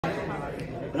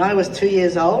When I was 2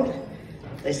 years old,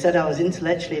 they said I was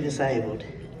intellectually disabled.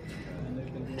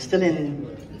 Still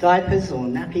in diapers or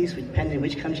nappies, depending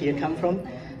which country you come from,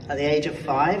 at the age of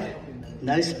 5,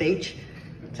 no speech,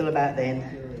 till about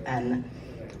then, and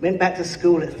went back to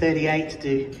school at 38 to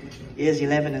do years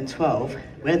 11 and 12,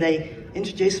 where they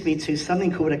introduced me to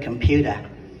something called a computer.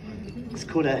 It's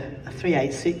called a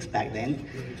 386 back then,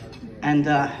 and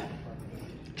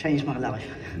changed my life.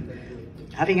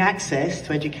 Having access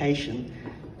to education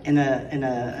in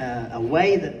a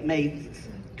way that made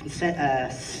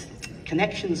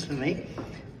connections for me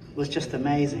was just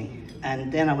amazing.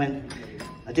 And then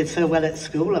I did so well at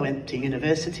school, I went to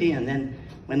university and then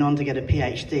went on to get a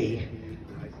PhD.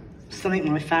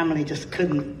 Something my family just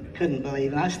couldn't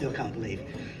believe, and I still can't believe.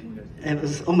 It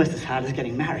was almost as hard as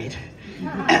getting married.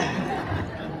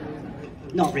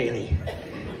 Not really.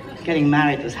 Getting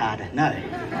married was harder, no.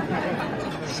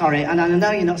 Sorry, and I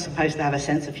know you're not supposed to have a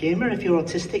sense of humour if you're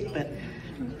autistic, but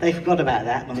they forgot about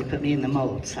that when they put me in the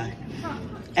mould, so.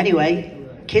 Anyway,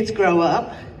 kids grow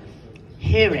up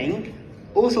hearing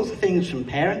all sorts of things from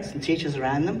parents and teachers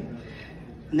around them,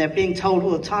 and they're being told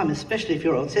all the time, especially if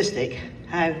you're autistic,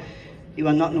 how you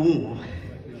are not normal,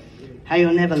 how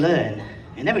you'll never learn,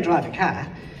 you never drive a car,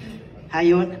 how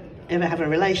you won't ever have a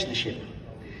relationship,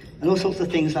 and all sorts of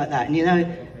things like that. And you know,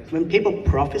 when people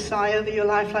prophesy over your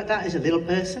life like that as a little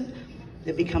person,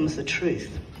 it becomes the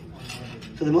truth.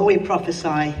 So the more we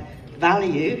prophesy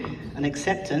value and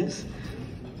acceptance,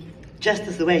 just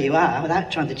as the way you are,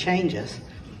 without trying to change us,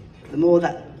 the more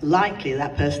that likely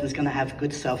that person is going to have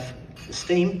good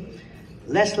self-esteem,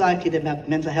 less likely to have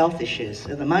mental health issues.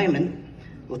 At the moment,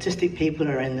 autistic people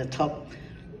are in the top,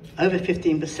 over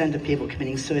 15% of people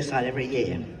committing suicide every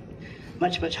year.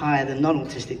 Much, much higher than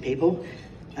non-autistic people,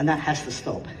 and that has to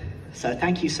stop. So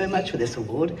thank you so much for this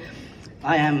award.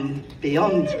 I am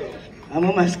I'm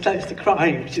almost close to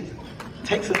crying, which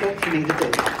takes a lot for me to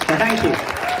do. So thank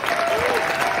you.